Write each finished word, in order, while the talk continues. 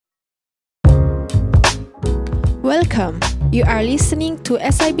Welcome. You are listening to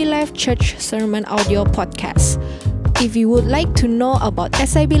SIB Life Church Sermon Audio Podcast. If you would like to know about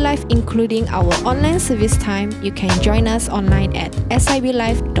SIB Life, including our online service time, you can join us online at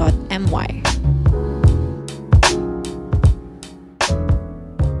siblife.my.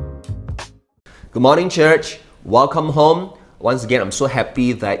 Good morning, church. Welcome home. Once again, I'm so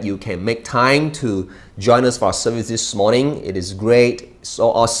happy that you can make time to join us for our service this morning. It is great,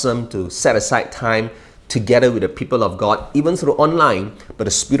 so awesome to set aside time together with the people of God, even through online. But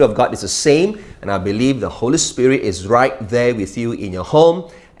the Spirit of God is the same, and I believe the Holy Spirit is right there with you in your home,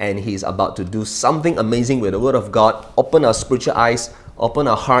 and He's about to do something amazing with the Word of God. Open our spiritual eyes, open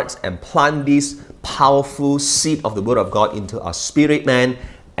our hearts, and plant this powerful seed of the Word of God into our spirit, man.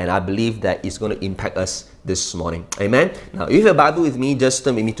 And I believe that it's going to impact us this morning. Amen. Now, if you have a Bible with me, just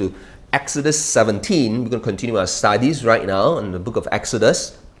turn with me to Exodus 17. We're going to continue our studies right now in the book of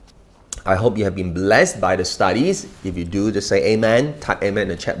Exodus. I hope you have been blessed by the studies. If you do, just say amen. Type amen in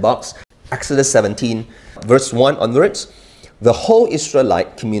the chat box. Exodus 17, verse 1 onwards. The whole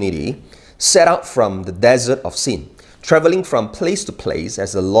Israelite community set out from the desert of Sin, traveling from place to place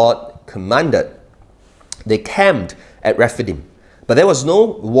as the Lord commanded. They camped at Rephidim, but there was no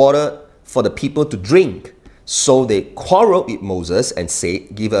water for the people to drink. So they quarreled with Moses and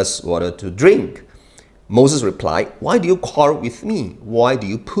said, "Give us water to drink." Moses replied, "Why do you quarrel with me? Why do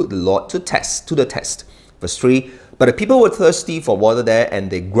you put the Lord to the test?" Verse 3, but the people were thirsty for water there, and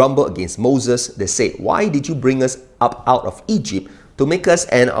they grumbled against Moses. They said, "Why did you bring us up out of Egypt to make us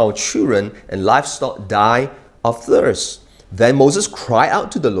and our children and livestock die of thirst?" Then Moses cried out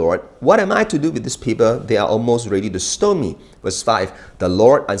to the Lord, "What am I to do with this people? They are almost ready to stone me." Verse 5, the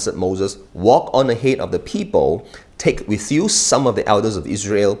Lord answered Moses, "Walk on ahead of the people, take with you some of the elders of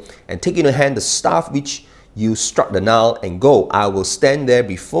Israel, and take in your hand the staff which you struck the Nile, and go. I will stand there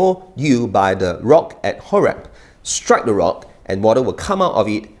before you by the rock at Horeb. Strike the rock, and water will come out of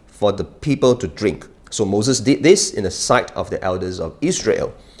it for the people to drink." So Moses did this in the sight of the elders of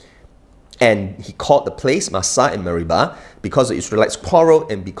Israel. And he called the place Massah and Meribah, because the Israelites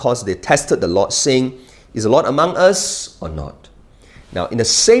quarreled and because they tested the Lord, saying, "Is the Lord among us or not?" Now, in the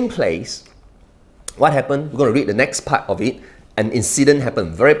same place, what happened? We're going to read the next part of it. An incident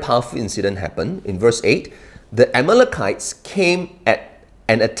happened, very powerful incident happened. In verse 8, the Amalekites came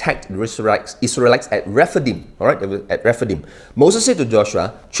and attacked the Israelites at Rephidim. All right, they were at Rephidim. Moses said to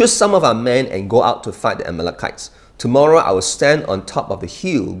Joshua, "Choose some of our men and go out to fight the Amalekites. Tomorrow I will stand on top of the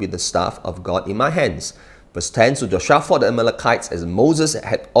hill with the staff of God in my hands." Verse 10, so Joshua fought the Amalekites as Moses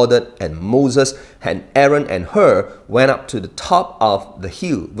had ordered, and Moses and Aaron and Hur went up to the top of the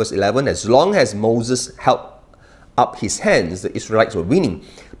hill. Verse 11, as long as Moses held up his hands, the Israelites were winning.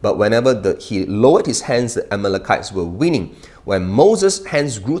 But whenever he lowered his hands, the Amalekites were winning. When Moses'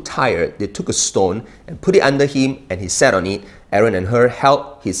 hands grew tired, they took a stone and put it under him, and he sat on it. Aaron and Hur held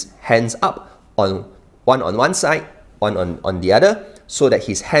his hands up, one on one side, one on the other, so that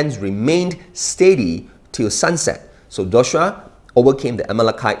his hands remained steady till sunset. So Joshua overcame the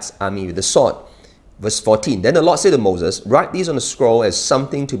Amalekites' army with the sword. Verse 14, then the Lord said to Moses, "Write these on a scroll as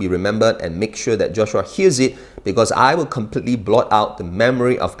something to be remembered, and make sure that Joshua hears it, because I will completely blot out the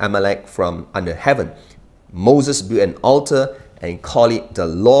memory of Amalek from under heaven." Moses built an altar and called it, "The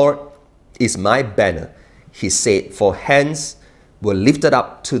Lord is my banner." He said, "For hands were lifted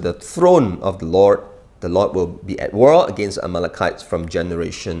up to the throne of the Lord. The Lord will be at war against the Amalekites from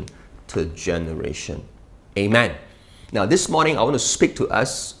generation to generation." Amen. Now this morning I want to speak to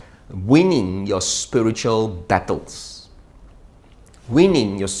us winning your spiritual battles.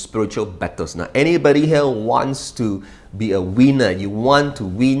 Winning your spiritual battles. Now anybody here wants to be a winner? You want to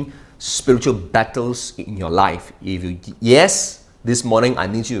win spiritual battles in your life? If you yes, this morning I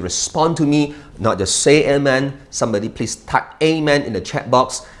need you to respond to me, not just say amen. Somebody please type amen in the chat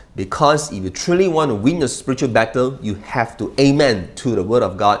box. Because if you truly want to win your spiritual battle, you have to amen to the Word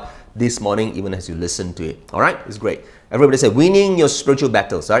of God this morning, even as you listen to it. All right? It's great. Everybody say, winning your spiritual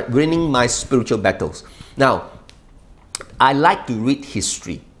battles. All right? Winning my spiritual battles. Now, I like to read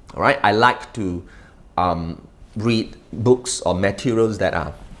history. All right? I like to read books or materials that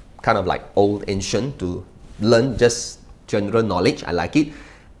are kind of like old, ancient, to learn just general knowledge. I like it.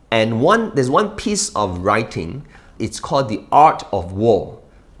 And there's one piece of writing. It's called The Art of War,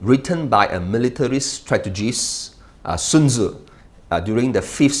 written by a military strategist, Sun Tzu, during the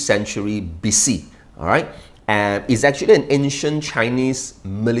 5th century BC. All right, and it's actually an ancient Chinese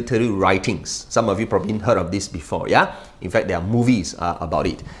military writings. Some of you probably heard of this before. Yeah, in fact, there are movies about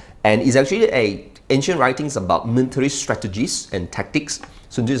it, and it's actually ancient writings about military strategies and tactics.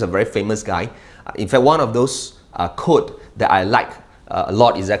 Sun Tzu is a very famous guy. In fact, one of those quote that I like a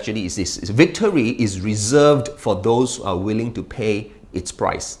lot is this: victory is reserved for those who are willing to pay its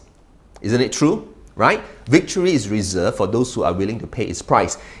price. Isn't it true? Right? Victory is reserved for those who are willing to pay its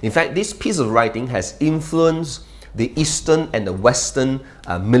price. In fact, this piece of writing has influenced the Eastern and the Western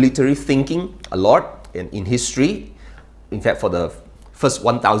military thinking a lot in history. In fact, for the first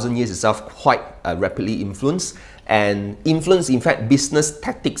 1,000 years itself, quite rapidly influenced, and influenced, in fact, business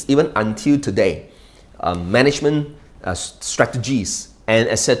tactics even until today, management strategies, and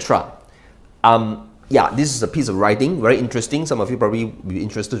etc. Yeah, this is a piece of writing, very interesting. Some of you probably will be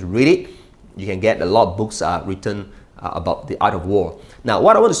interested to read it. You can get a lot of books written about the art of war. Now,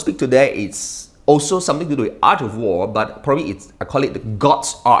 what I want to speak today is also something to do with art of war, but probably I call it the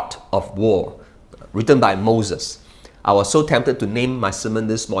God's art of war, written by Moses. I was so tempted to name my sermon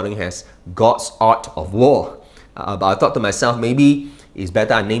this morning as God's art of war, but I thought to myself, maybe it's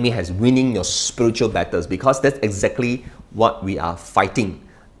better I name it as winning your spiritual battles, because that's exactly what we are fighting,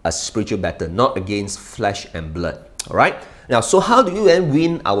 a spiritual battle, not against flesh and blood. All right. Now, so how do you then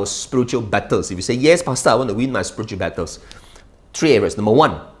win our spiritual battles? If you say, yes, Pastor, I want to win my spiritual battles. 3 areas. Number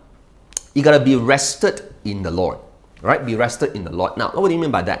 1, you got to be rested in the Lord. All right? Be rested in the Lord. Now, what do you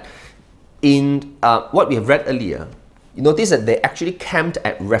mean by that? In what we have read earlier, you notice that they actually camped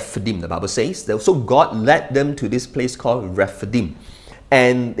at Rephidim, the Bible says. So God led them to this place called Rephidim.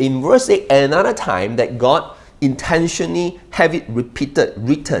 And in verse 8, another time that God intentionally have it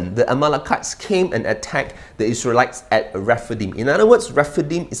written, the Amalekites came and attacked the Israelites at Rephidim. In other words,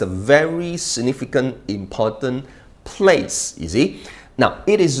 Rephidim is a very significant, important place, you see. Now,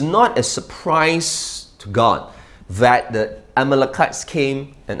 it is not a surprise to God that the Amalekites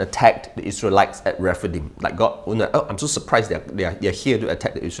came and attacked the Israelites at Rephidim. Like God, oh, I'm so surprised they are here to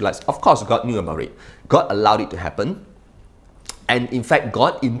attack the Israelites. Of course, God knew about it. God allowed it to happen. And in fact,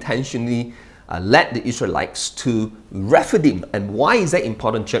 God intentionally led the Israelites to Rephidim. And why is that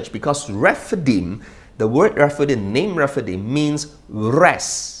important, church? Because Rephidim, the word Rephidim, name Rephidim, means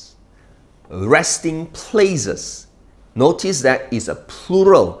rest, resting places. Notice that is a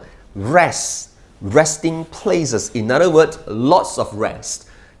plural, rest, resting places. In other words, lots of rest.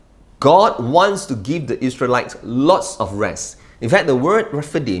 God wants to give the Israelites lots of rest. In fact, the word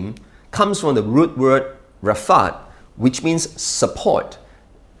Rephidim comes from the root word Raphat, which means support.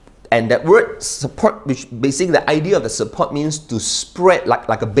 And that word support, which basically the idea of the support means to spread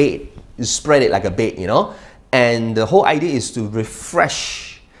like a bed. You spread it like a bed, you know. And the whole idea is to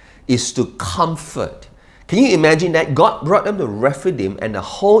refresh, is to comfort. Can you imagine that? God brought them to Rephidim, and the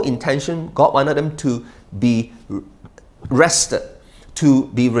whole intention, God wanted them to be rested, to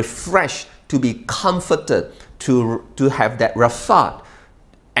be refreshed, to be comforted, to have that Raphat,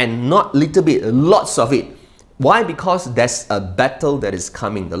 and not little bit, lots of it. Why? Because there's a battle that is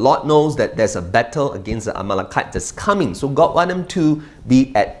coming. The Lord knows that there's a battle against the Amalekites that's coming. So God wants them to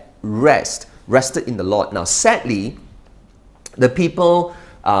be at rest, rested in the Lord. Now, sadly, the people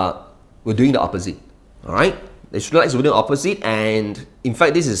were doing the opposite. All right? The Israelites were doing the opposite. And in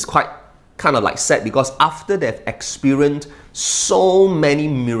fact, this is quite kind of like sad, because after they've experienced so many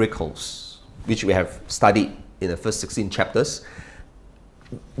miracles, which we have studied in the first 16 chapters,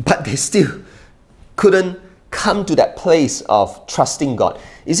 but they still couldn't come to that place of trusting God.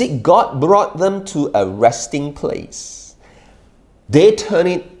 You see, God brought them to a resting place. They turned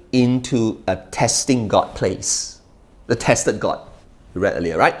it into a testing God place. The tested God. We read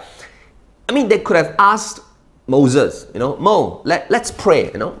earlier, right? I mean, they could have asked Moses, Mo, let's pray,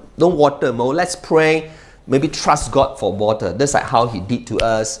 don't water, Mo, let's pray, maybe trust God for water. That's like how he did to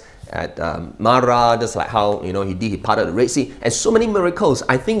us at Marah. That's like how he parted the Red Sea, and so many miracles.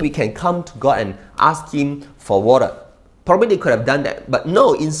 I think we can come to God and ask him for water. Probably they could have done that, but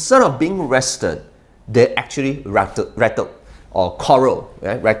no, instead of being rested, they actually rattled or quarrel.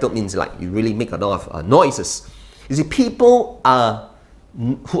 Right? Rattled means like you really make a lot of noises. You see, people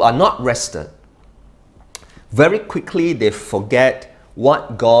who are not rested, very quickly they forget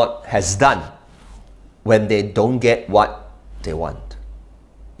what God has done when they don't get what they want.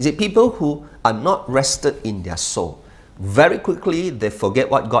 You see, people who are not rested in their soul, very quickly they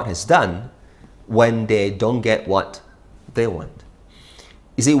forget what God has done when they don't get what they want.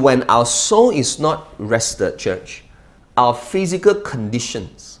 You see, when our soul is not rested, church, our physical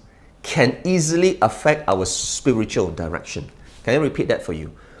conditions can easily affect our spiritual direction. Can I repeat that for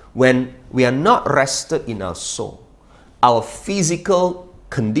you? When we are not rested in our soul, our physical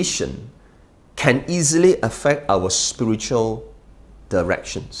condition can easily affect our spiritual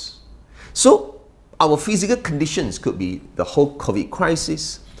directions. So our physical conditions could be the whole COVID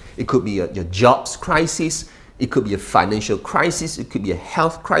crisis, it could be your jobs crisis, it could be a financial crisis, it could be a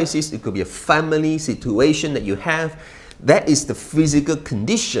health crisis, it could be a family situation that you have. That is the physical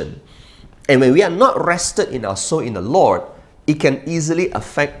condition. And when we are not rested in our soul in the Lord, it can easily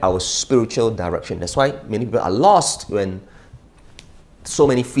affect our spiritual direction. That's why many people are lost when so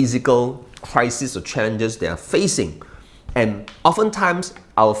many physical crises or challenges they are facing. And oftentimes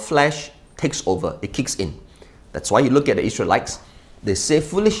our flesh takes over, it kicks in. That's why you look at the Israelites, they said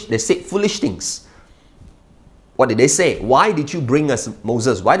foolish things. What did they say? Why did you bring us,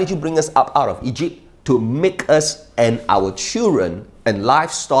 Moses? Why did you bring us up out of Egypt? To make us and our children and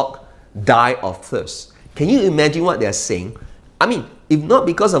livestock die of thirst. Can you imagine what they are saying? I mean, if not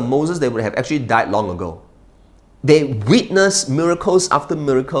because of Moses, they would have actually died long ago. They witnessed miracles after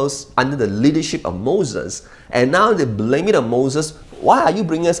miracles under the leadership of Moses, and now they blame it on Moses. Why are you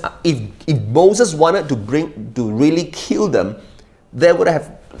bringing us up? If Moses wanted to really kill them, he would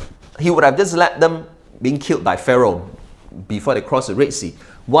have just let them being killed by Pharaoh before they crossed the Red Sea.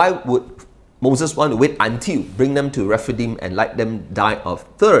 Why would Moses want to wait until bring them to Rephidim and let them die of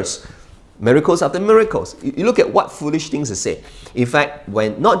thirst? Miracles after miracles. You look at what foolish things they say. In fact,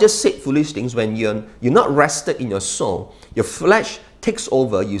 when not just say foolish things, when you're not rested in your soul, your flesh takes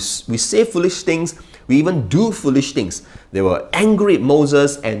over. We say foolish things. We even do foolish things. They were angry at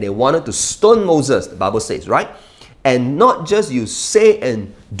Moses and they wanted to stone Moses, the Bible says, right? And not just you say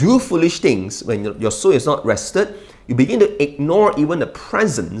and do foolish things when your soul is not rested, you begin to ignore even the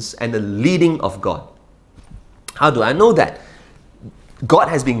presence and the leading of God. How do I know that? God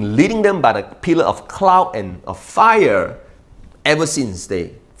has been leading them by the pillar of cloud and of fire ever since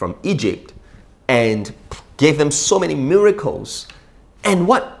from Egypt, and gave them so many miracles. And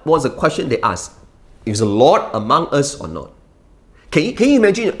what was the question they asked? Is the Lord among us or not? Can you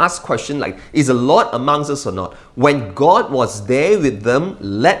imagine you ask a question like, is the Lord amongst us or not? When God was there with them,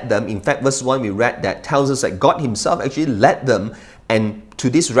 led them, in fact, verse 1 we read that tells us that God himself actually led them and to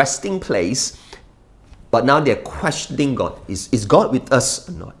this resting place, but now they're questioning God. Is God with us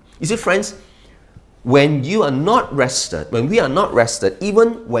or not? You see, friends, when you are not rested, when we are not rested,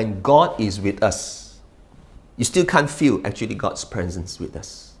 even when God is with us, you still can't feel actually God's presence with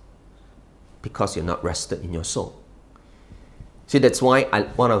us because you're not rested in your soul. See, that's why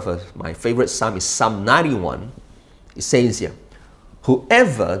one of my favorite psalms is Psalm 91. It says here,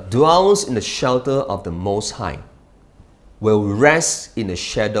 whoever dwells in the shelter of the Most High will rest in the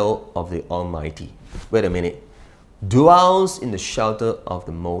shadow of the Almighty. Wait a minute. Dwells in the shelter of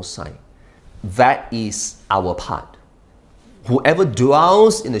the Most High. That is our part. Whoever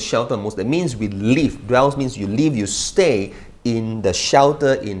dwells in the shelter of the Most High, that means we live. Dwells means you live, you stay in the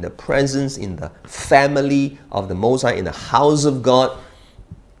shelter, in the presence, in the family of the Most High, in the house of God,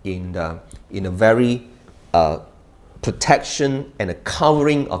 in a very protection and a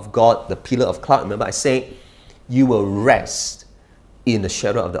covering of God, the pillar of cloud. Remember I say, you will rest in the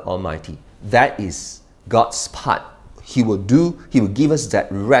shadow of the Almighty. That is God's part. He will give us that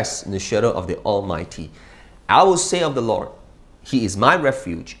rest in the shadow of the Almighty. I will say of the Lord, He is my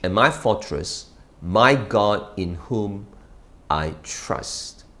refuge and my fortress, my God in whom I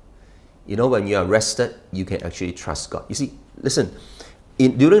trust. You know, when you are rested, you can actually trust God. You see, listen,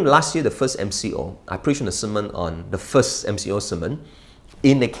 during last year, the first MCO, I preached a sermon on the first MCO sermon,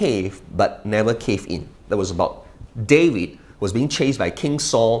 in the cave, but never cave in. That was about David was being chased by King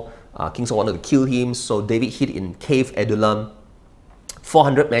Saul. King Saul wanted to kill him, so David hid in cave Adullam.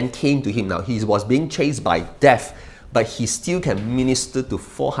 400 men came to him. Now, he was being chased by death, but he still can minister to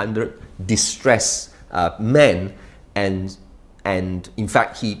 400 distressed men. And in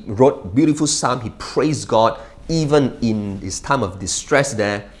fact, he wrote beautiful psalm. He praised God even in his time of distress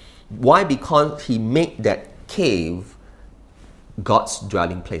there. Why? Because he made that cave God's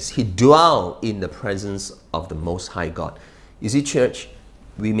dwelling place. He dwelled in the presence of the Most High God. You see, church,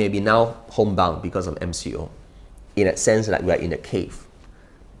 we may be now homebound because of MCO. In that sense, like we are in a cave.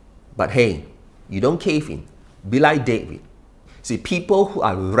 But hey, you don't cave in. Be like David. See, people who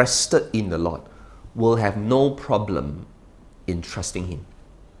are rested in the Lord will have no problem in trusting Him.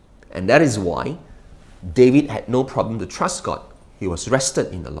 And that is why David had no problem to trust God. He was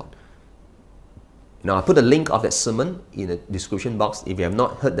rested in the Lord. Now, I put a link of that sermon in the description box. If you have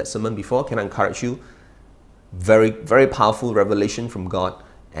not heard that sermon before, can I encourage you? Very, very powerful revelation from God,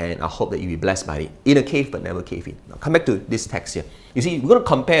 and I hope that you'll be blessed by it. In a cave, but never cave in. Now, come back to this text here. You see, we're going to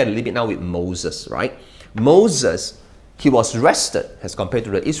compare a little bit now with Moses, right? Moses, he was rested as compared to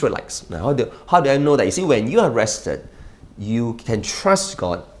the Israelites. Now, how do I know that? You see, when you are rested, you can trust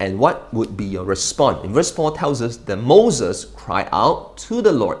God, and what would be your response? In verse 4 tells us that Moses cried out to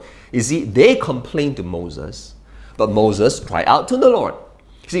the Lord. You see, they complained to Moses, but Moses cried out to the Lord.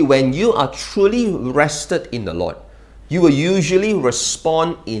 You see, when you are truly rested in the Lord, You will usually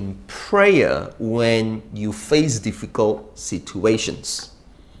respond in prayer when you face difficult situations.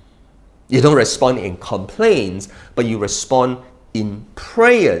 You don't respond in complaints, but you respond in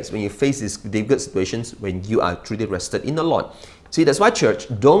prayers when you face these difficult situations, when you are truly rested in the Lord. See, that's why, church,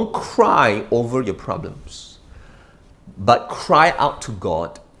 don't cry over your problems, but cry out to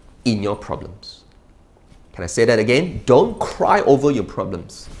God in your problems. Can I say that again? Don't cry over your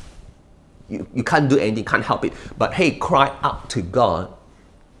problems. You can't do anything, can't help it. But hey, cry out to God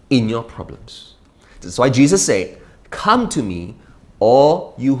in your problems. That's why Jesus said, "Come to me,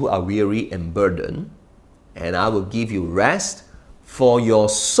 all you who are weary and burdened, and I will give you rest for your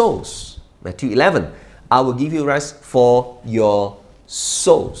souls." Matthew 11, I will give you rest for your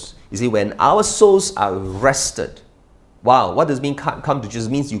souls. You see, when our souls are rested, wow, what does it mean come to Jesus?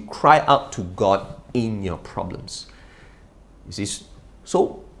 It means you cry out to God in your problems. You see,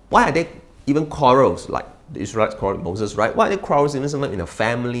 so why are there even quarrels, like the Israelites quarreled with Moses, right? Why are there quarrels even in our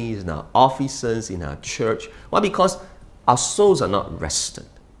families, in our offices, in our church? Why? Because our souls are not rested,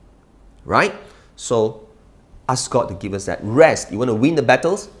 right? So ask God to give us that rest. You want to win the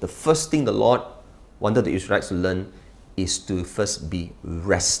battles? The first thing the Lord wanted the Israelites to learn is to first be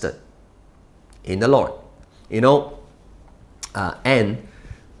rested in the Lord. You know, Anne,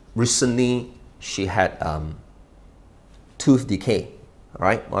 recently she had tooth decay. All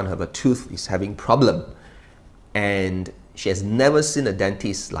right, one of her tooth is having problem, and she has never seen a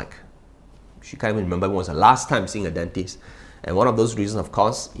dentist. Like, she can't even remember when was the last time seeing a dentist. And one of those reasons, of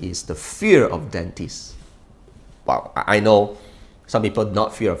course, is the fear of dentists. Wow, I know some people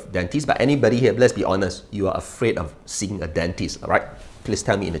not fear of dentists, but anybody here, let's be honest, you are afraid of seeing a dentist, all right? Please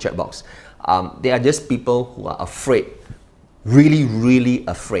tell me in the chat box. They are just people who are afraid, really, really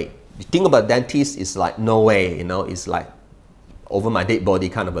afraid. You think about dentists, it's like, no way, you know, it's like over my dead body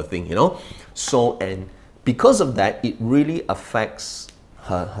kind of a thing, you know? So, and because of that, it really affects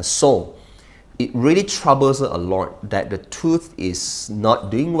her soul. It really troubles her a lot that the tooth is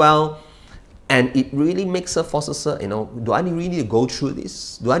not doing well, and it really makes her, forces her, you know, do I really need to go through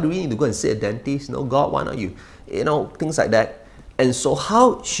this? Do I really need to go and see a dentist? No, God, why not you? You know, things like that. And so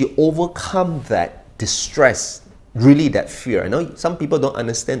how she overcome that distress, really that fear. I know some people don't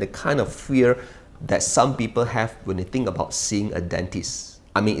understand the kind of fear that some people have when they think about seeing a dentist.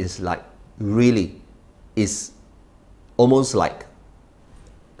 I mean, it's like, really, it's almost like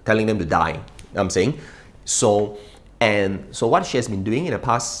telling them to die, you know what I'm saying? So what she has been doing in the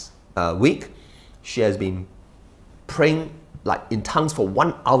past week, she has been praying like in tongues for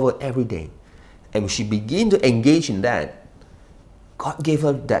 1 hour every day. And when she began to engage in that, God gave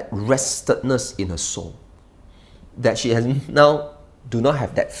her that restedness in her soul, that she has now do not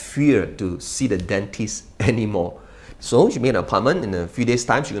have that fear to see the dentist anymore. So she made an appointment. In a few days'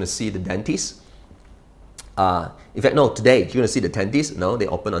 time, she's going to see the dentist. In fact, no, today she's going to see the dentist. No, they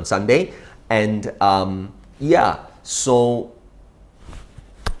open on Sunday. And yeah, so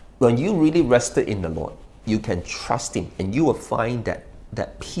when you really rested in the Lord, you can trust Him, and you will find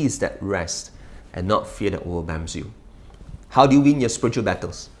that peace, that rest, and not fear that overwhelms you. How do you win your spiritual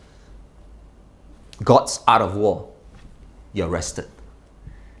battles? God's art of war. You're rested.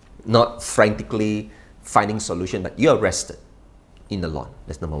 Not frantically finding solution, but you're rested in the Lord.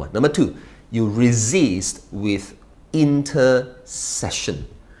 That's number one. Number two, you resist with intercession.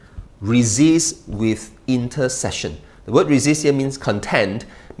 Resist with intercession. The word resist here means contend,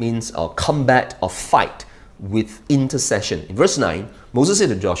 means or combat or fight with intercession. In verse 9, Moses said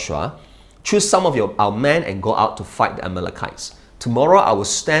to Joshua, "Choose some of our men and go out to fight the Amalekites. Tomorrow I will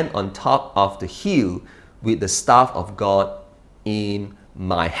stand on top of the hill with the staff of God in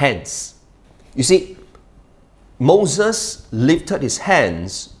my hands." You see, Moses lifted his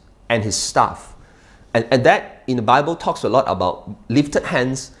hands and his staff. And that in the Bible talks a lot about lifted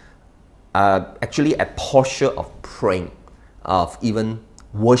hands, actually a posture of praying, of even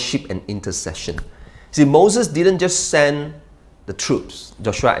worship and intercession. See, Moses didn't just send the troops,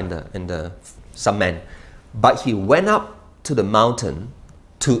 Joshua and some men, but he went up to the mountain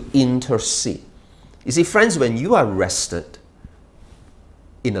to intercede. You see, friends, when you are rested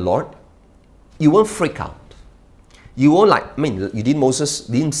in the Lord, you won't freak out. You won't you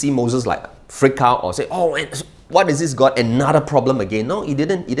didn't see Moses like freak out or say, "Oh, what is this, God? Another problem again." No, it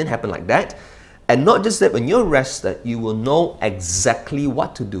didn't happen like that. And not just that, when you're rested, you will know exactly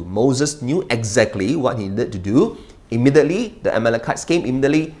what to do. Moses knew exactly what he needed to do. Immediately, the Amalekites came.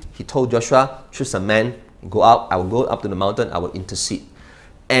 Immediately, he told Joshua, "Choose some men, go out. I will go up to the mountain. I will intercede."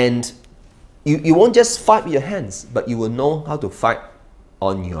 And you won't just fight with your hands, but you will know how to fight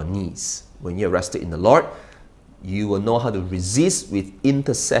on your knees when you're rested in the Lord. you will know how to resist with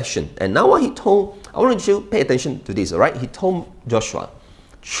intercession. And now what he told, I want you to pay attention to this, all right? He told Joshua,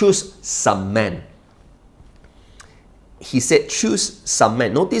 choose some men. He said, choose some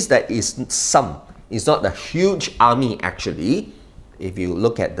men. Notice that it's some. It's not a huge army actually. If you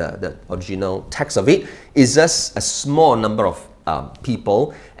look at the original text of it, it's just a small number of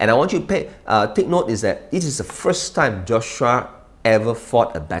people. And I want you to take note is that it is the first time Joshua ever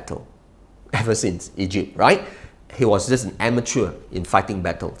fought a battle, ever since Egypt, right? He was just an amateur in fighting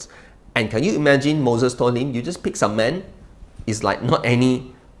battles. And can you imagine Moses told him, you just pick some men. It's like not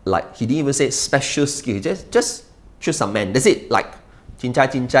any, like he didn't even say special skill, just choose some men. That's it, like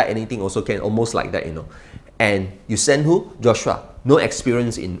chincha, anything also can, almost like that, you know. And you send who? Joshua. No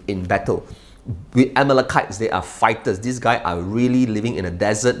experience in battle. With Amalekites, they are fighters. These guys are really living in a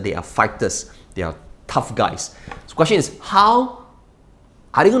desert. They are fighters. They are tough guys. So the question is, how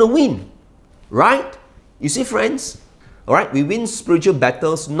are they going to win? Right? You see, friends? All right, we win spiritual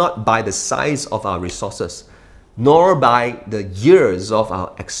battles not by the size of our resources, nor by the years of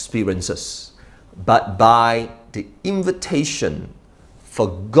our experiences, but by the invitation for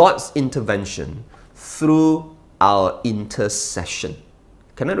God's intervention through our intercession.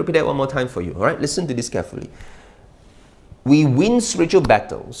 Can I repeat that one more time for you? All right, listen to this carefully. We win spiritual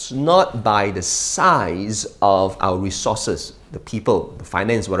battles not by the size of our resources, the people, the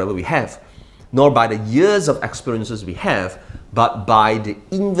finance, whatever we have, nor by the years of experiences we have, but by the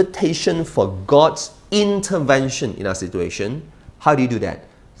invitation for God's intervention in our situation. How do you do that?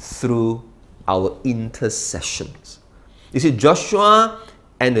 Through our intercessions. You see, Joshua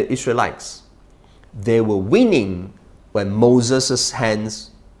and the Israelites, they were winning when Moses'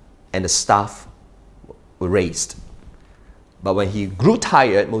 hands and the staff were raised. But when he grew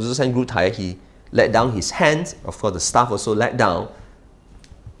tired, Moses' hand grew tired, he let down his hands. Of course, the staff also let down.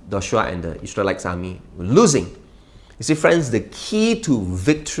 Joshua and the Israelites army were losing. You see, friends, the key to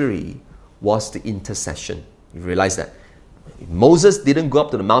victory was the intercession. You realize that? If Moses didn't go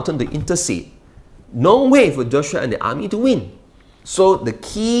up to the mountain to intercede, no way for Joshua and the army to win. So the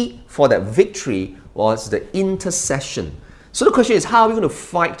key for that victory was the intercession. So the question is, how are we going to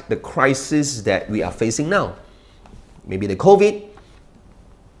fight the crisis that we are facing now? Maybe the COVID,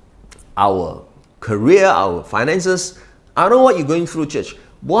 our career, our finances. I don't know what you're going through, church.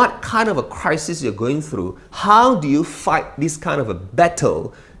 What kind of a crisis you're going through? How do you fight this kind of a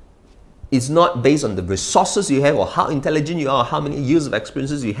battle? It's not based on the resources you have or how intelligent you are, how many years of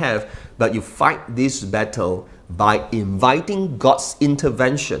experiences you have, but you fight this battle by inviting God's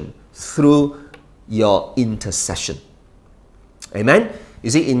intervention through your intercession. Amen?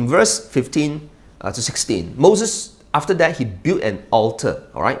 You see, in verse 15 to 16, Moses, after that, he built an altar.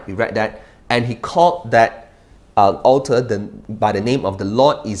 All right, we read that. And he called that altar by the name of the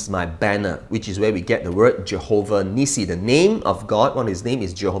Lord is my banner, which is where we get the word Jehovah Nissi. The name of God, one of his name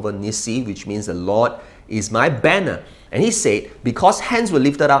is Jehovah Nissi, which means the Lord is my banner. And he said, because hands were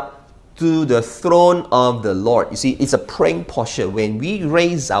lifted up to the throne of the Lord. You see, it's a praying posture. When we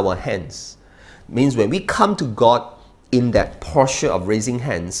raise our hands, means when we come to God in that posture of raising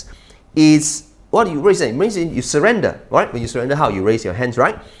hands, is what do you raise? You surrender, right? When you surrender, how you raise your hands,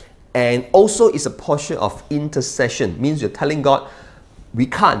 right? And also it's a posture of intercession. Means you're telling God, we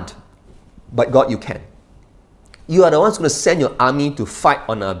can't, but God, you can. You are the ones going to send your army to fight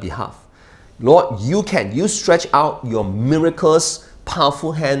on our behalf. Lord, you can. You stretch out your miraculous,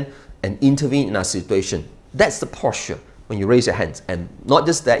 powerful hand and intervene in our situation. That's the posture when you raise your hands. And not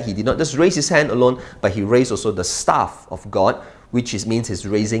just that, he did not just raise his hand alone, but he raised also the staff of God, which means he's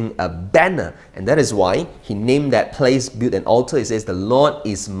raising a banner. And that is why he named that place, built an altar. He says, the Lord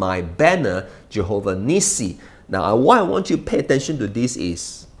is my banner, Jehovah Nissi. Now, why I want you to pay attention to this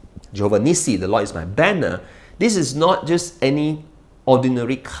is, Jehovah Nissi, the Lord is my banner. This is not just any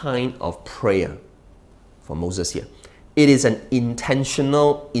ordinary kind of prayer for Moses here. It is an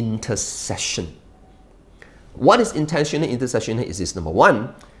intentional intercession. What is intentional intercession is this. Number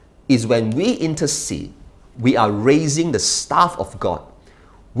one, is when we intercede, we are raising the staff of God,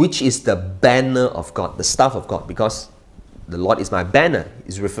 which is the banner of God, the staff of God, because the Lord is my banner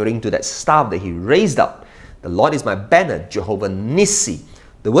is referring to that staff that he raised up. The Lord is my banner, Jehovah Nissi.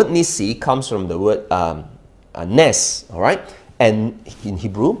 The word Nissi comes from the word Nes, all right? And in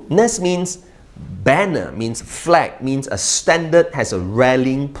Hebrew, Nes means banner, means flag, means a standard has a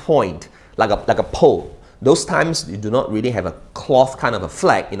rallying point, like a pole. Those times you do not really have a cloth kind of a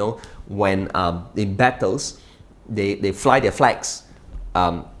flag, you know, when in battles, they fly their flags,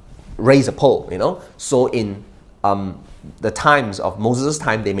 raise a pole, you know. So in the times of Moses'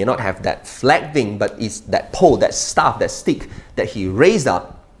 time, they may not have that flag thing, but it's that pole, that staff, that stick that he raised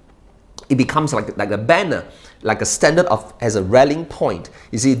up it becomes like a banner, like a standard of as a rallying point.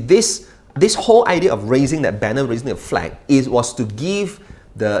 You see, this whole idea of raising that banner, raising the flag, was to give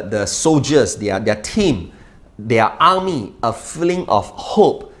the soldiers, their team, their army, a feeling of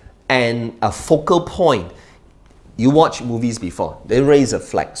hope and a focal point. You watch movies before, they raise a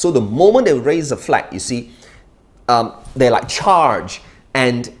flag. So the moment they raise a flag, you see, they like charge.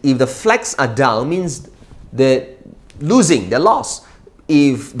 And if the flags are down, means they're losing, they're lost.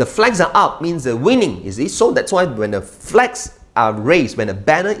 If the flags are up, means they're winning, you see. So that's why when the flags are raised, when a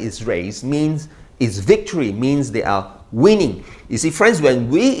banner is raised, means it's victory, means they are winning. You see, friends, when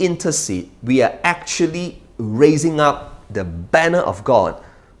we intercede, we are actually raising up the banner of God.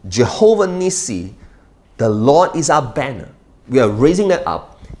 Jehovah Nissi, the Lord is our banner. We are raising that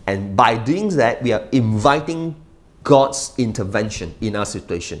up, and by doing that, we are inviting God's intervention in our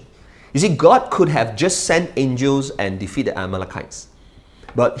situation. You see, God could have just sent angels and defeat the Amalekites,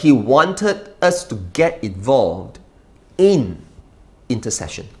 but He wanted us to get involved in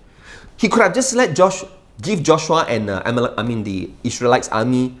intercession. He could have just give Joshua and the Israelites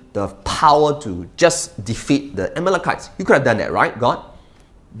army the power to just defeat the Amalekites. He could have done that, right, God?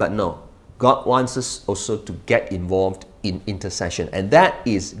 But no, God wants us also to get involved in intercession, and that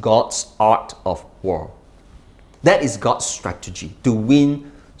is God's art of war. That is God's strategy to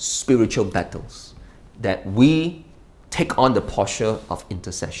win spiritual battles, that we take on the posture of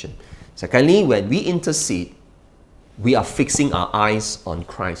intercession. Secondly, when we intercede, we are fixing our eyes on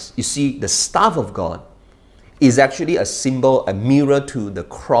Christ. You see, the staff of God is actually a symbol, a mirror to the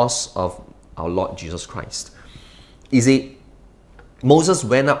cross of our Lord Jesus Christ. You see, Moses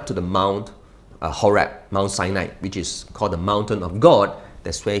went up to the Mount Horeb, Mount Sinai, which is called the mountain of God.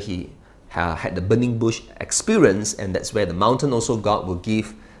 That's where he had the burning bush experience, and that's where the mountain also God will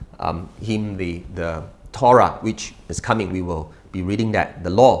give him the Torah, which is coming. We will be reading that,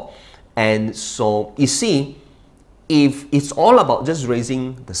 the law. And so you see, if it's all about just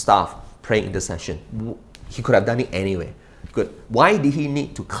raising the staff, praying intercession, he could have done it anyway. Good. Why did he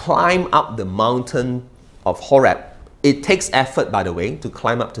need to climb up the mountain of Horeb? It takes effort, by the way, to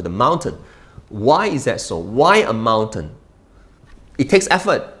climb up to the mountain. Why is that so? Why a mountain? It takes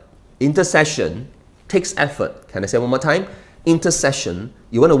effort. Intercession takes effort. Can I say one more time? Intercession.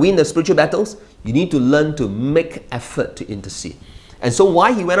 You want to win the spiritual battles? You need to learn to make effort to intercede. And so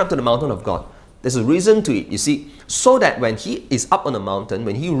why he went up to the mountain of God? There's a reason to it, you see, so that when he is up on the mountain,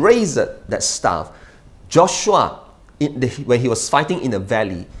 when he raised that staff, Joshua, when he was fighting in the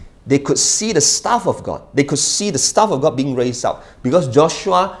valley, they could see the staff of God. They could see the staff of God being raised up, because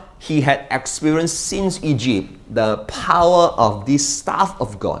Joshua, he had experienced since Egypt the power of this staff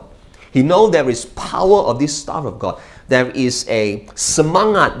of God. He knows there is power of this staff of God. There is a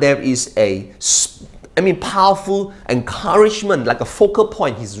semangat, there is a powerful encouragement, like a focal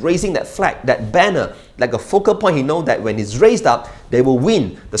point. He's raising that flag, that banner, like a focal point. He knows that when it's raised up, they will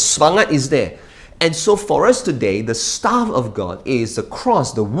win. The semangat is there. And so for us today, the staff of God is the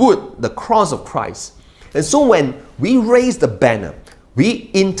cross, the wood, the cross of Christ. And so when we raise the banner,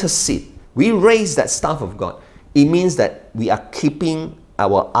 we intercede, we raise that staff of God, it means that we are keeping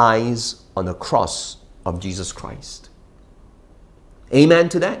our eyes on the cross of Jesus Christ. Amen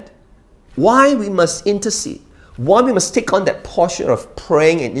to that? Why we must intercede? Why we must take on that posture of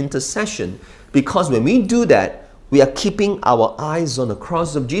praying and intercession? Because when we do that, we are keeping our eyes on the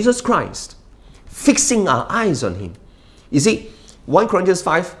cross of Jesus Christ, fixing our eyes on Him. You see, 1 Corinthians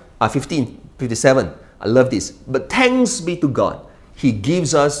 15:57. I love this. But thanks be to God, He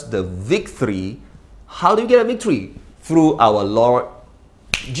gives us the victory. How do we get a victory? Through our Lord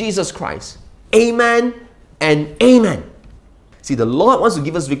Jesus Christ. Amen and amen. See, the Lord wants to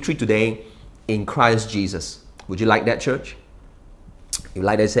give us victory today in Christ Jesus. Would you like that, church? If you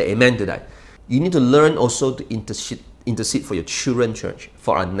like that, say amen to that. You need to learn also to intercede for your children, church,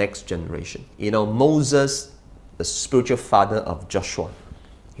 for our next generation. You know, Moses, the spiritual father of Joshua,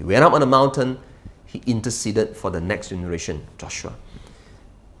 he went up on the mountain, he interceded for the next generation, Joshua.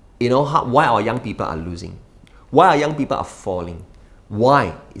 You know why our young people are losing? Why our young people are falling?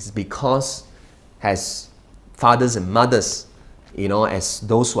 Why? It's because as fathers and mothers, you know, as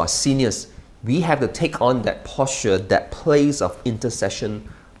those who are seniors, we have to take on that posture, that place of intercession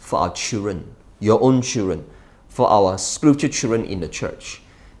for our children, your own children, for our spiritual children in the church.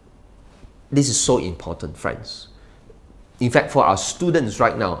 This is so important, friends. In fact, for our students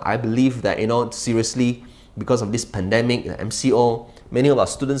right now, I believe that, you know, seriously, because of this pandemic, the MCO, many of our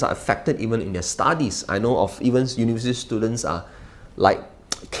students are affected even in their studies. I know of even university students are like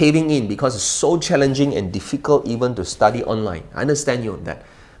caving in because it's so challenging and difficult even to study online. I understand you on that.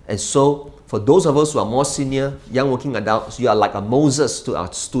 And so for those of us who are more senior, young working adults, you are like a Moses to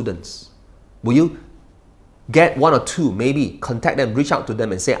our students. Will you get one or two, maybe contact them, reach out to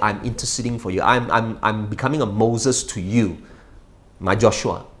them and say, I'm interceding for you. I'm becoming a Moses to you, my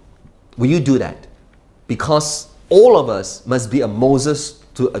Joshua. Will you do that? Because all of us must be a Moses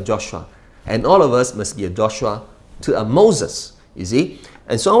to a Joshua. And all of us must be a Joshua to a Moses, you see.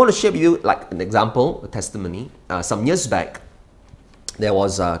 And so I want to share with you like an example, a testimony. Some years back, there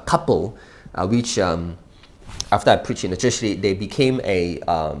was a couple which after I preached in the church, they became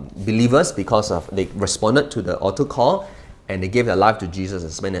believers because of they responded to the altar call and they gave their life to Jesus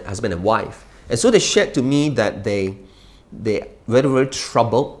as husband and wife. And so they shared to me that they very, very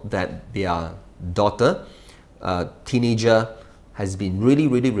troubled that their daughter, teenager, has been really,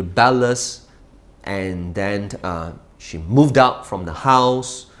 really rebellious, and then she moved out from the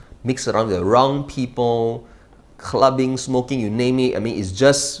house, mixed around with the wrong people, clubbing, smoking, you name it. I mean, it's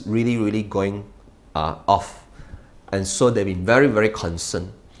just really, really going off. And so they've been very, very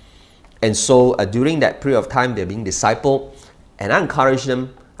concerned. And so during that period of time, they're being discipled. And I encourage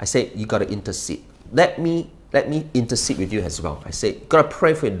them. I say, you got to intercede. Let me intercede with you as well. I say, got to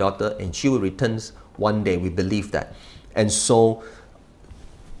pray for your daughter and she will return one day. We believe that. And so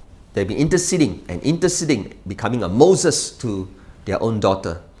they've been interceding, becoming a Moses to their own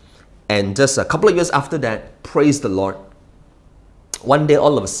daughter. And just a couple of years after that, praise the Lord, one day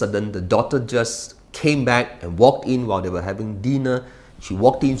all of a sudden the daughter just came back and walked in while they were having dinner. She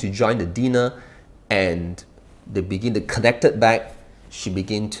walked in, she joined the dinner, and they begin to connect it back. She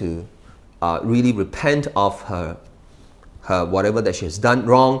began to really repent of her whatever that she has done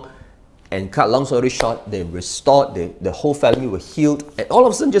wrong. And cut long story short, they restored, the whole family were healed, and all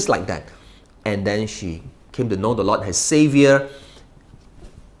of a sudden just like that. And then she came to know the Lord as Savior.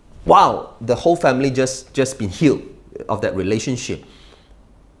 Wow, the whole family just been healed of that relationship.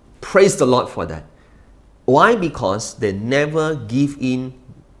 Praise the Lord for that. Why? Because they never give in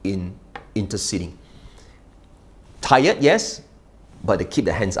interceding. Tired, yes, but they keep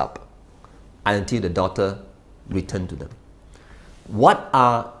their hands up until the daughter returned to them. What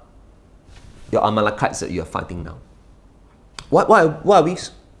are your Amalekites that you are fighting now? What are we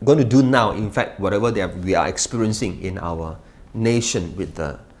going to do now? In fact, whatever we are experiencing in our nation with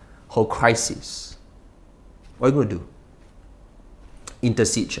the whole crisis, what are you going to do?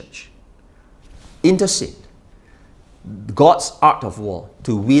 Intercede, church. Intercede. God's art of war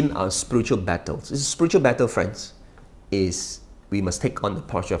to win our spiritual battles. This spiritual battle, friends, is we must take on the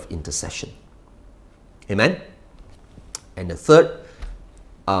posture of intercession. Amen? And the third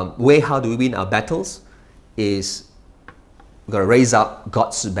way how do we win our battles is we've got to raise up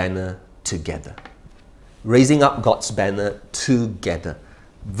God's banner together. Raising up God's banner together.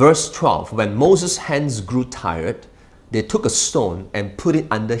 Verse 12, when Moses' hands grew tired, they took a stone and put it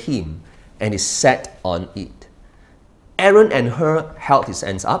under him, and he sat on it. Aaron and Hur held his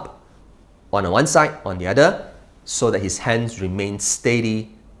hands up, one on one side, on the other, so that his hands remained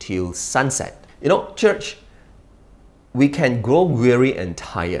steady till sunset. You know, church, we can grow weary and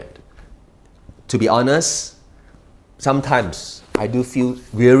tired. To be honest, sometimes I do feel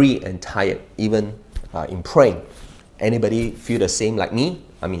weary and tired, even in praying. Anybody feel the same like me?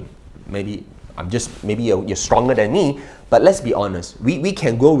 I mean, maybe you're stronger than me, but let's be honest. We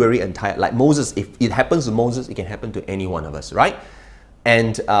can grow weary and tired. Like Moses, if it happens to Moses, it can happen to any one of us, right?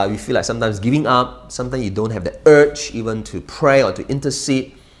 And we feel like sometimes giving up, sometimes you don't have the urge even to pray or to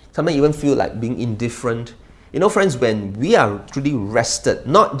intercede. Sometimes you even feel like being indifferent. You know, friends, when we are truly rested,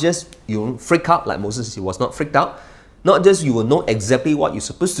 not just you won't freak out like Moses, he was not freaked out, not just you will know exactly what you're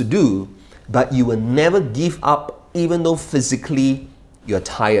supposed to do, but you will never give up even though physically you're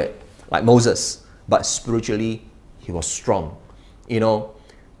tired, like Moses, but spiritually he was strong. You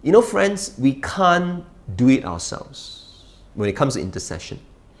know, friends, we can't do it ourselves when it comes to intercession.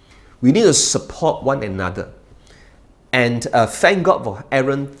 We need to support one another. And thank God for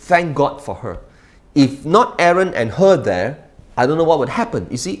Aaron, thank God for Hur. If not Aaron and Hur there, I don't know what would happen.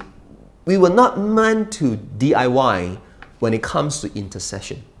 You see, we were not meant to DIY when it comes to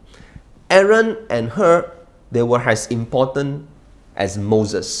intercession. Aaron and Hur, they were as important as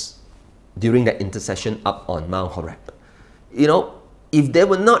Moses during that intercession up on Mount Horeb. You know, if they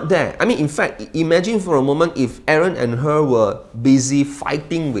were not there, I mean, in fact, imagine for a moment if Aaron and Hur were busy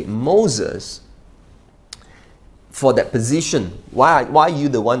fighting with Moses for that position. Why are you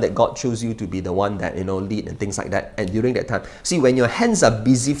the one that God chose you to be the one that, lead and things like that? And during that time, see, when your hands are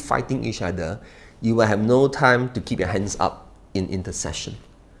busy fighting each other, you will have no time to keep your hands up in intercession.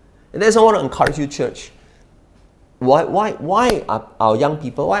 And that's why I want to encourage you, church. Why are our young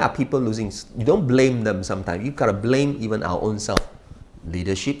people, why are people losing? You don't blame them sometimes. You've got to blame even our own self.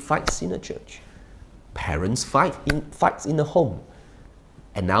 Leadership fights in the church. Parents fights in the home.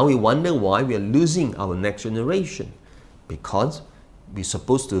 And now we wonder why we are losing our next generation. Because we're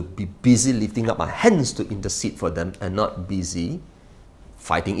supposed to be busy lifting up our hands to intercede for them and not busy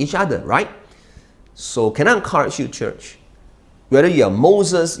fighting each other, right? So can I encourage you, church? Whether you're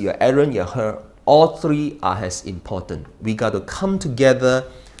Moses, you're Aaron, you're Hur, all three are as important. We got to come together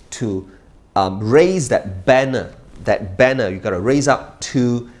to raise that banner. That banner you got to raise up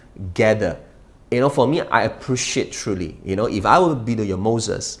together. For me, I appreciate truly, if I would be your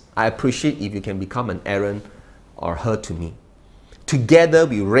Moses, I appreciate if you can become an Aaron or Hur to me. Together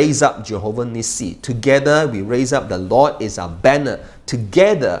we raise up Jehovah Nissi. Together we raise up the Lord is our banner.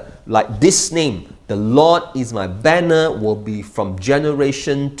 Together, like this name, the Lord is my banner, will be from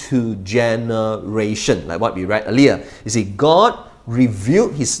generation to generation. Like what we read earlier. You see, God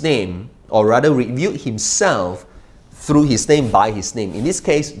revealed His name, or rather revealed Himself through His name, by His name. In this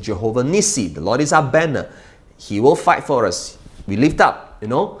case, Jehovah Nissi, the Lord is our banner. He will fight for us. We lift up,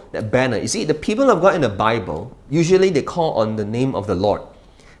 that banner. You see, the people of God in the Bible, usually they call on the name of the Lord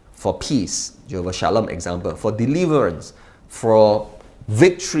for peace, Jehovah Shalom example, for deliverance, for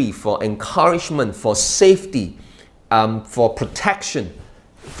victory, for encouragement, for safety, for protection,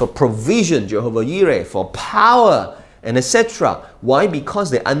 for provision, Jehovah Jireh, for power, and etc. Why? Because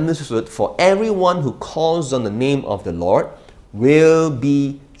they understood for everyone who calls on the name of the Lord will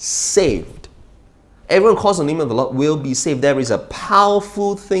be saved. Everyone calls on the name of the Lord will be saved. There is a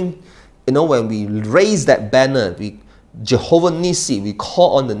powerful thing, when we raise that banner, Jehovah Nissi, we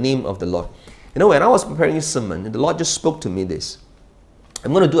call on the name of the Lord. When I was preparing this sermon, the Lord just spoke to me this.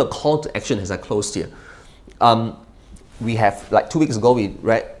 I'm going to do a call to action as I close here. We have, like 2 weeks ago, we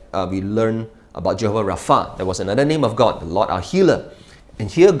learned about Jehovah Rapha. There was another name of God, the Lord our healer. And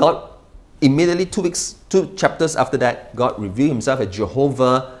here God, immediately 2 chapters after that, God revealed Himself as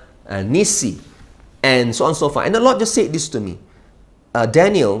Jehovah Nissi. And so on and so forth. And the Lord just said this to me.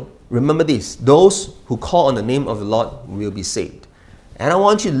 Daniel, remember this. Those who call on the name of the Lord will be saved. And I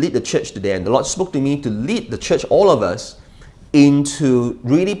want you to lead the church today. And the Lord spoke to me to lead the church, all of us, into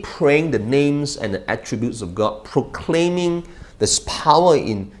really praying the names and the attributes of God, proclaiming this power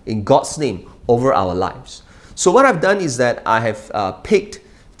in God's name over our lives. So what I've done is that I have picked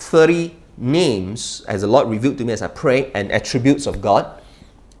 30 names, as the Lord revealed to me as I pray, and attributes of God,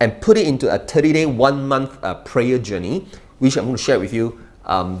 and put it into a 30-day, 1-month prayer journey, which I'm going to share with you.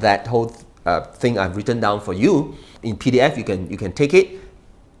 That whole thing I've written down for you in PDF. You can take it.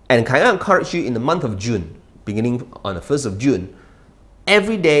 And can I encourage you in the month of June, beginning on the 1st of June,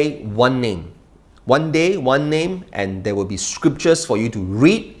 every day, one name. One day, one name, and there will be scriptures for you to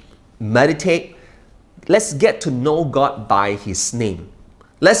read, meditate. Let's get to know God by His name.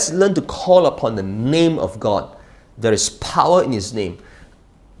 Let's learn to call upon the name of God. There is power in His name.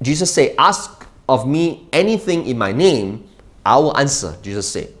 Jesus said, ask of me anything in my name, I will answer, Jesus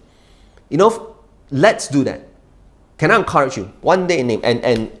said. Let's do that. Can I encourage you? One day in name,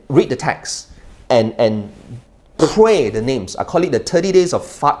 and read the text and pray the names. I call it the 30 days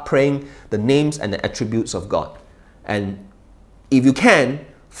of praying the names and the attributes of God. And if you can,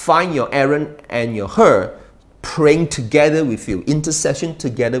 find your Aaron and your Hur praying together with you, intercession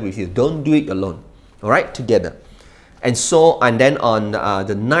together with you. Don't do it alone. All right? Together. And then on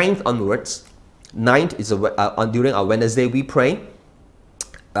the 9th onwards, 9th is during our Wednesday we pray.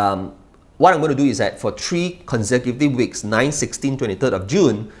 What I'm going to do is that for 3 consecutive weeks, 9, 16, 23rd of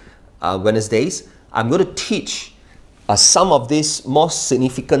June, Wednesdays, I'm going to teach some of these more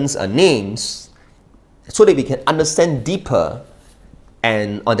significant names so that we can understand deeper.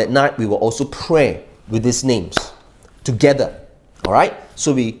 And on that night, we will also pray with these names together. All right,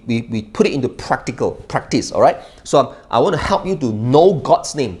 so we put it into practice. All right, so I want to help you to know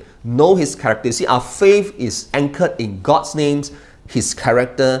God's name, know His character. See, our faith is anchored in God's names, His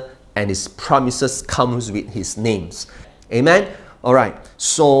character, and His promises comes with His names. Amen. All right,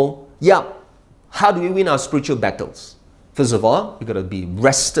 so how do we win our spiritual battles? First of all, we got to be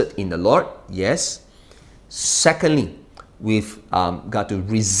rested in the Lord. Yes. Secondly, we've got to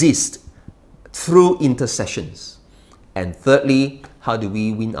resist through intercessions. And thirdly, how do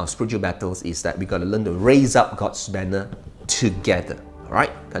we win our spiritual battles is that we got to learn to raise up God's banner together. All right?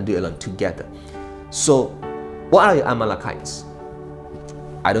 Can do it alone together. So, what are your Amalekites?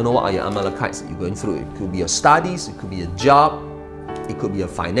 I don't know what are your Amalekites that you're going through. It could be your studies, it could be your job, it could be your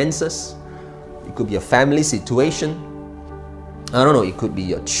finances, it could be your family situation. I don't know, it could be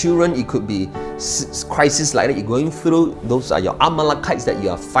your children, it could be crises like that you're going through. Those are your Amalekites that you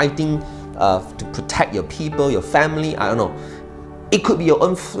are fighting to protect your people, your family. I don't know. It could be your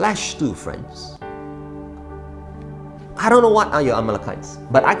own flesh too, friends. I don't know what are your Amalekites,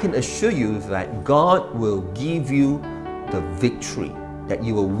 but I can assure you that God will give you the victory that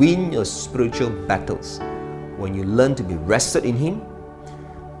you will win your spiritual battles when you learn to be rested in Him,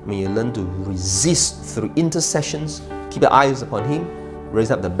 when you learn to resist through intercessions, keep your eyes upon Him,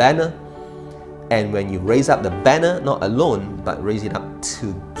 raise up the banner, and when you raise up the banner, not alone, but raise it up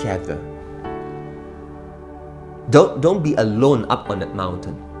together. Don't be alone up on that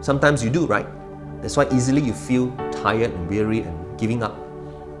mountain. Sometimes you do, right? That's why easily you feel tired and weary and giving up.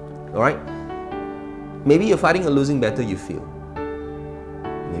 Alright? Maybe you're fighting a losing battle, you feel.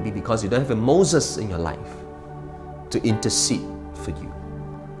 Maybe because you don't have a Moses in your life to intercede for you.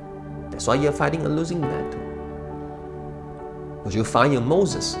 That's why you're fighting a losing battle. But you find your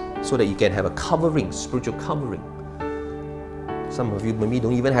Moses so that you can have a covering, spiritual covering. Some of you maybe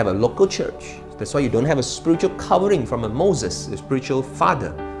don't even have a local church. That's why you don't have a spiritual covering from a Moses, a spiritual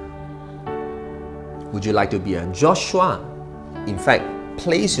father. Would you like to be a Joshua? In fact,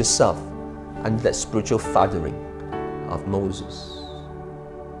 place yourself under that spiritual fathering of Moses.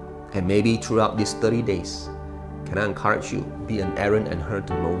 And maybe throughout these 30 days, can I encourage you, be an Aaron and Hur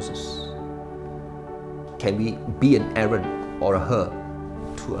to Moses? Can we be an Aaron or a Hur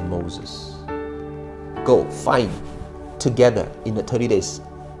to a Moses? Go, find together in the 30 days,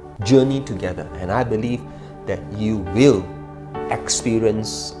 journey together, and I believe that you will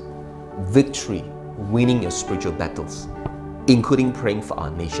experience victory, winning your spiritual battles, including praying for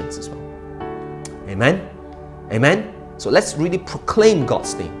our nations as well. Amen? Amen? So let's really proclaim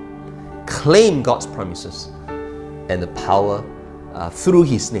God's name, claim God's promises and the power through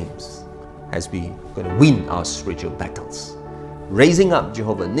His names as we going to win our spiritual battles. Raising up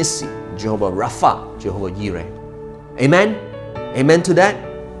Jehovah Nissi, Jehovah Rapha, Jehovah Jireh. Amen? Amen to that?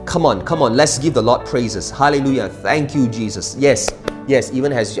 Come on, let's give the Lord praises. Hallelujah. Thank you, Jesus. Yes,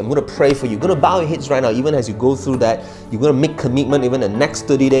 even as I'm going to pray for you. You're going to bow your heads right now, even as you go through that. You're going to make commitment even the next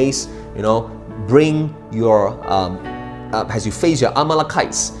 30 days. Bring your, as you face your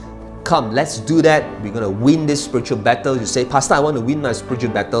Amalekites, come, let's do that. We're going to win this spiritual battle. You say, Pastor, I want to win my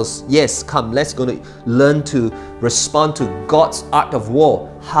spiritual battles. Yes, come, let's go to learn to respond to God's art of war,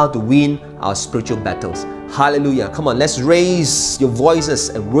 how to win our spiritual battles. Hallelujah. Come on, let's raise your voices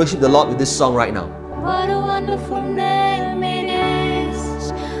and worship the Lord with this song right now. What a wonderful name it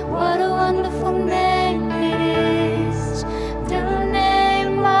is. What a wonderful name it is. The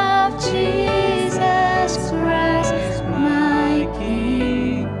name of Jesus Christ, my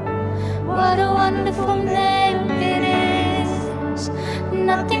King. What a wonderful name it is.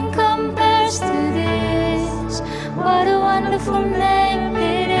 Nothing compares to this. What a wonderful name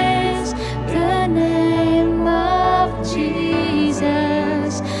it is. The name of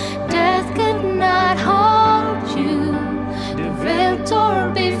Jesus. Death could not hold you. The veil tore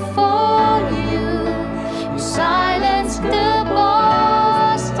before you. You silenced the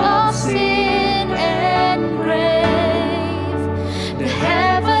boast of sin and grave. The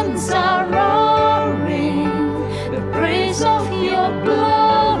heavens are roaring the praise of your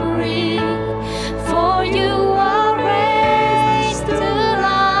glory. For you are raised to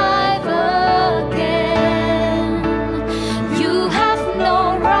life again. You have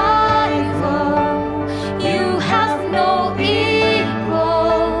no rival, you have no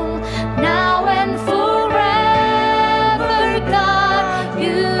equal. Now and forever, God,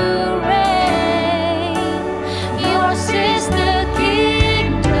 you reign. Yours is the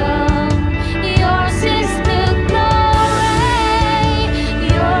kingdom, yours is the glory,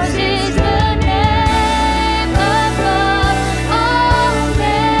 yours is the name above all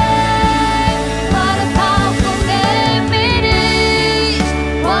names. What a powerful name it is.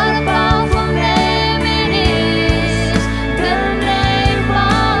 What a powerful name it is. The name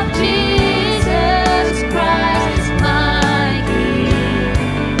of Jesus Christ, my King.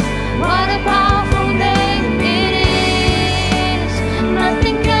 What a powerful name it is.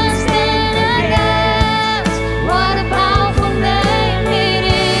 Nothing can stand against. What a powerful name it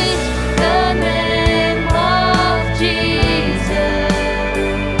is. The name of Jesus.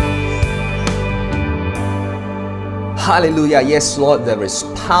 Hallelujah. Yes, Lord, there is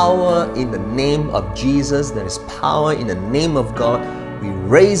power in the name of Jesus. There is power in the name of God. We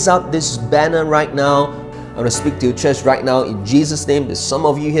raise up this banner right now. I want to speak to your church right now in Jesus' name. There's some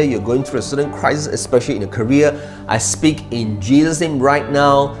of you here, you're going through a certain crisis, especially in a career. I speak in Jesus' name right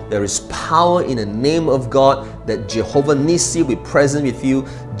now. There is power in the name of God that Jehovah Nissi will be present with you.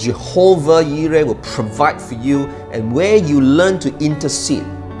 Jehovah Jireh will provide for you. And where you learn to intercede,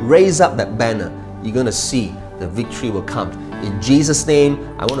 raise up that banner, you're going to see the victory will come. In Jesus' name,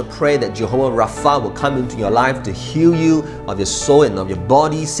 I want to pray that Jehovah Rapha will come into your life to heal you of your soul and of your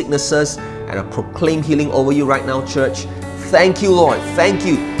body sicknesses. And I proclaim healing over you right now, church. Thank you, Lord. Thank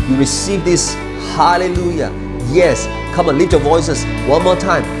you. You receive this. Hallelujah. Yes, Come on, lift your voices one more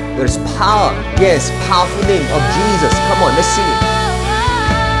time. There is power. Yes, powerful name of Jesus. Come on, let's sing it.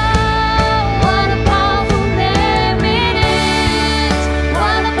 What a powerful name it is.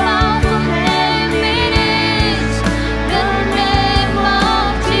 What a powerful name it is. The name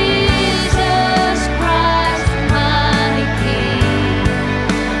of Jesus Christ, my King.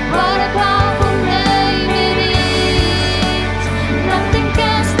 What a powerful name it is. Nothing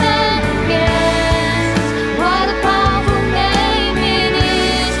can stand against. What a powerful name it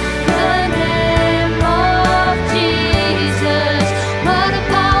is. The name of Jesus. What a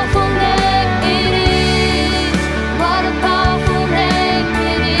powerful name it is. What a powerful name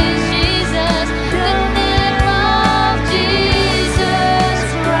it is, Jesus. The name of Jesus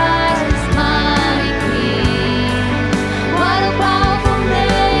Christ, my King. What a powerful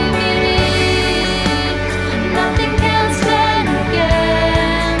name it is. Nothing can stand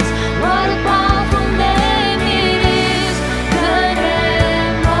against. What a powerful name it is. The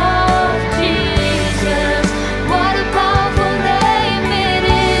name of Jesus. What a powerful name it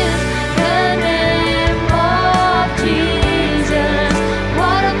is. The name of Jesus.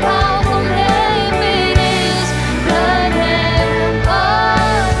 What a powerful name it is. The name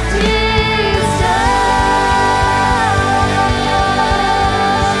of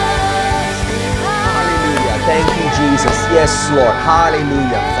Hallelujah. Jesus. Thank you, Jesus. Yes, Lord.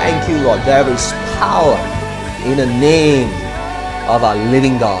 Hallelujah. Thank you, Lord. There is power in the name of our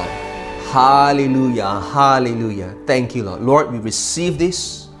living God. Hallelujah. Hallelujah. Thank you, Lord. Lord, we receive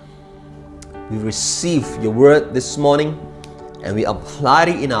this. We receive your word this morning and we apply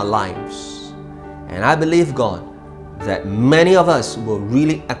it in our lives. And I believe, God, that many of us will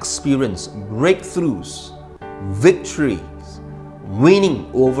really experience breakthroughs, victories, winning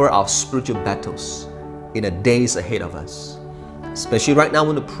over our spiritual battles in the days ahead of us. Especially right now, I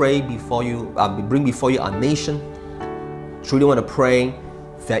want to pray before you, bring before you our nation. Truly want to pray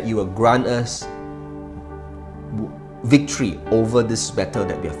that you will grant us victory over this battle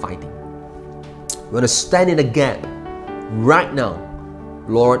that we are fighting. We want to stand in the gap right now,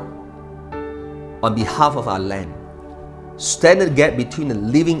 Lord, on behalf of our land. Stand in the gap between the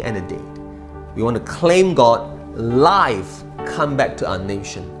living and the dead. We want to claim, God, life come back to our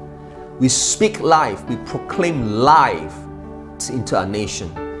nation. We speak life, we proclaim life into our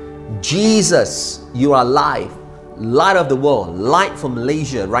nation. Jesus, you are life, light of the world, light from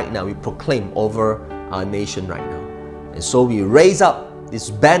Malaysia right now, we proclaim over our nation right now. And so we raise up this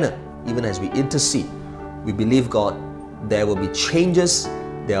banner even as we intercede. We believe, God, there will be changes,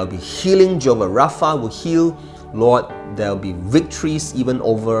 there will be healing. Jehovah Rapha will heal. Lord, there will be victories even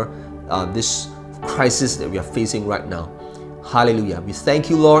over this crisis that we are facing right now. Hallelujah. We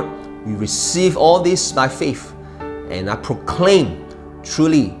thank you, Lord. We receive all this by faith. And I proclaim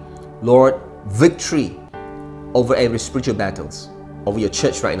truly, Lord, victory over every spiritual battles, over your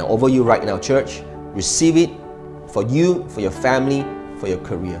church right now, over you right now, church. Receive it for you, for your family, for your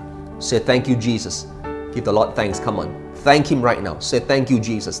career. Say thank you, Jesus. Give the Lord thanks. Come on. Thank Him right now. Say thank you,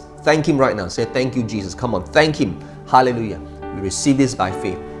 Jesus. Thank Him right now. Say thank you, Jesus. Come on. Thank Him. Hallelujah. We receive this by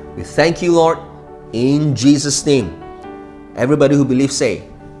faith. We thank you, Lord, in Jesus' name. Everybody who believes say,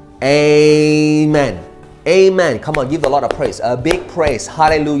 Amen. Amen. Come on, give the Lord a praise. A big praise.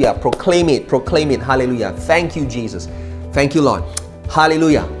 Hallelujah. Proclaim it. Proclaim it. Hallelujah. Thank you, Jesus. Thank you, Lord.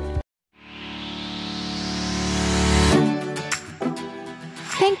 Hallelujah.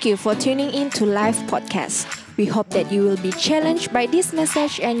 Thank you for tuning in to Live Podcast. We hope that you will be challenged by this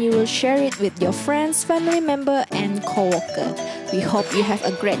message and you will share it with your friends, family member, and co-worker. We hope you have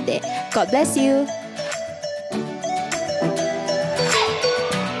a great day. God bless you.